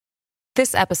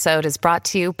This episode is brought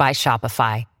to you by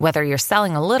Shopify. Whether you're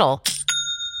selling a little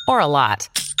or a lot,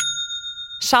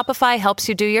 Shopify helps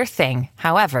you do your thing,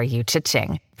 however you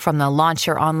cha-ching. From the launch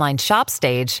your online shop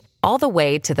stage, all the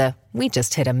way to the we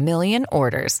just hit 1 million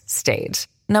orders stage.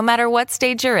 No matter what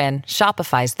stage you're in,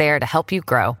 Shopify's there to help you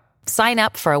grow. Sign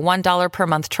up for a $1 per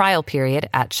month trial period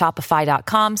at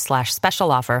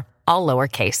shopify.com/special offer, all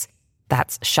lowercase.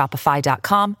 That's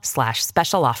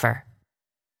shopify.com/special offer.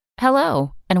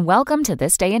 Hello, and welcome to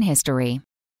This Day in History.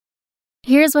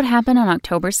 Here's what happened on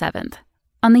October 7th.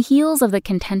 On the heels of the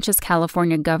contentious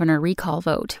California governor recall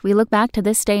vote, we look back to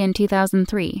this day in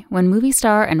 2003, when movie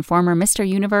star and former Mr.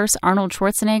 Universe Arnold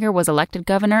Schwarzenegger was elected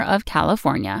governor of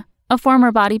California. A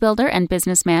former bodybuilder and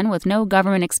businessman with no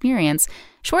government experience,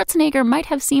 Schwarzenegger might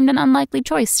have seemed an unlikely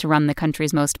choice to run the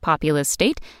country's most populous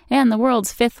state and the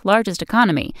world's fifth largest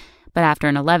economy. But after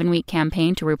an 11-week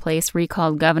campaign to replace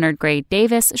recalled Governor Gray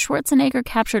Davis, Schwarzenegger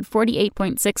captured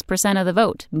 48.6% of the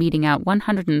vote, beating out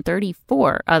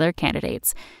 134 other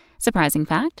candidates. Surprising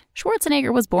fact,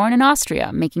 Schwarzenegger was born in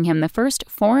Austria, making him the first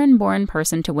foreign-born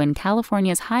person to win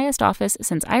California's highest office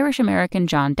since Irish-American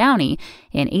John Downey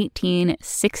in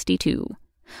 1862.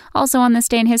 Also on this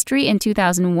day in history, in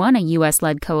 2001, a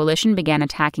U.S.-led coalition began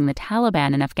attacking the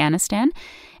Taliban in Afghanistan.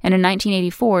 And in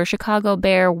 1984, Chicago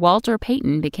Bear Walter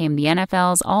Payton became the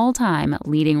NFL's all-time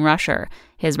leading rusher,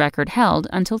 his record held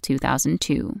until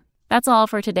 2002. That's all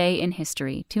for today in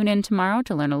history. Tune in tomorrow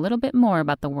to learn a little bit more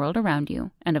about the world around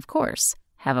you. And of course,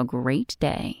 have a great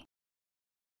day.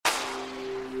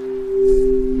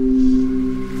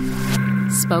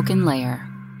 Spoken Layer.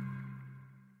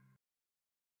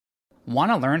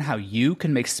 Want to learn how you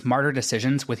can make smarter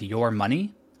decisions with your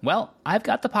money? Well, I've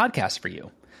got the podcast for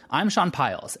you. I'm Sean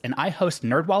Piles, and I host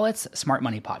NerdWallet's Smart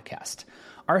Money Podcast.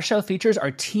 Our show features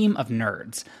our team of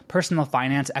nerds, personal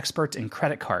finance experts in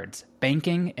credit cards,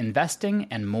 banking, investing,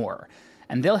 and more.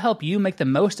 And they'll help you make the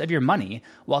most of your money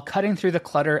while cutting through the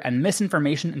clutter and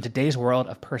misinformation in today's world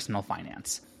of personal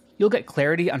finance. You'll get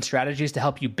clarity on strategies to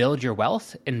help you build your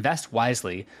wealth, invest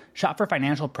wisely, shop for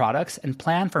financial products, and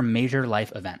plan for major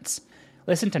life events.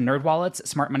 Listen to NerdWallet's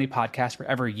Smart Money Podcast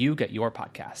wherever you get your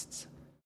podcasts.